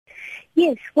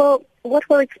Yes, well, what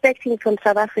we're expecting from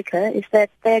South Africa is that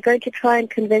they're going to try and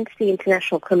convince the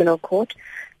International Criminal Court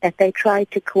that they try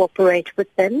to cooperate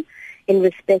with them in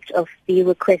respect of the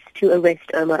request to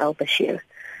arrest Omar al-Bashir.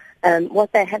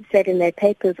 What they have said in their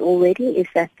papers already is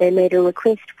that they made a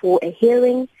request for a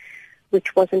hearing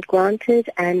which wasn't granted,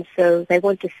 and so they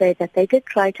want to say that they did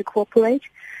try to cooperate,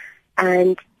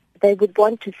 and they would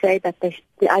want to say that the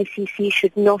ICC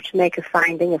should not make a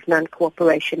finding of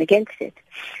non-cooperation against it.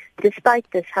 Despite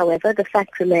this, however, the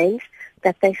fact remains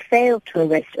that they failed to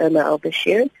arrest Omar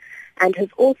al-Bashir and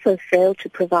have also failed to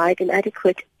provide an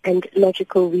adequate and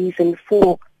logical reason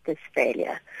for this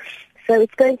failure. So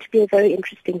it's going to be a very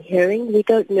interesting hearing. We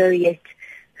don't know yet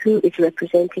who is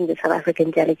representing the South African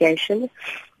delegation.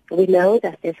 We know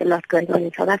that there's a lot going on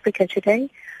in South Africa today.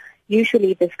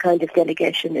 Usually this kind of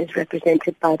delegation is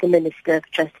represented by the Minister of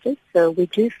Justice, so we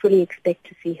do fully expect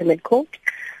to see him in court,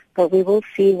 but we will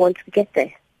see once we get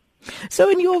there. So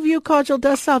in your view, Kajal,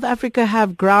 does South Africa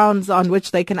have grounds on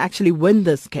which they can actually win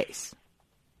this case?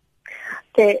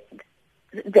 There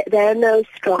are no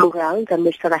strong grounds on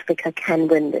which South Africa can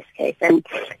win this case, and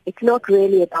it's not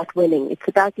really about winning. It's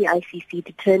about the ICC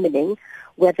determining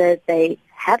whether they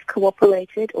have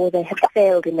cooperated or they have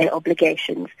failed in their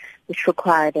obligations which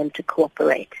require them to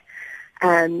cooperate.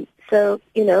 So,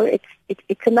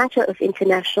 it's a matter of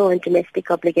international and domestic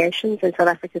obligations and South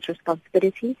Africa's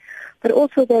responsibility, but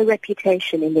also their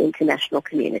reputation in the international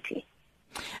community.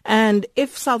 And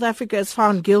if South Africa is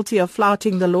found guilty of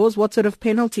flouting the laws, what sort of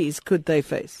penalties could they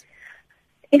face?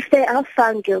 If they are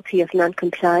found guilty of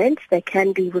non-compliance, they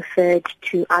can be referred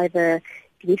to either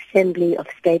the Assembly of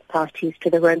State Parties to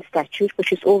the Rome Statute,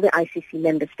 which is all the ICC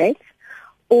member states,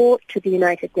 or to the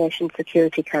United Nations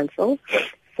Security Council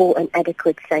for an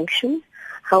adequate sanction.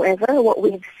 However, what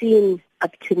we have seen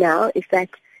up to now is that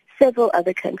several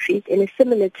other countries in a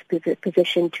similar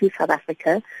position to South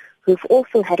Africa, who've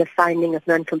also had a finding of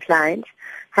non-compliance,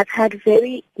 have had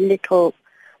very little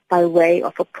by way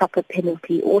of a proper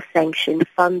penalty or sanction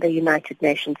from the United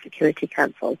Nations Security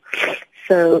Council.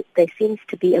 So there seems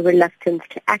to be a reluctance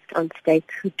to act on states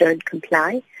who don't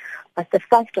comply. But the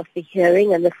fact of the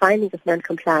hearing and the finding of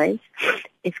non-compliance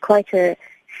is quite a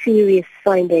serious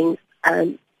finding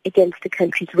against the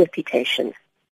country's reputation.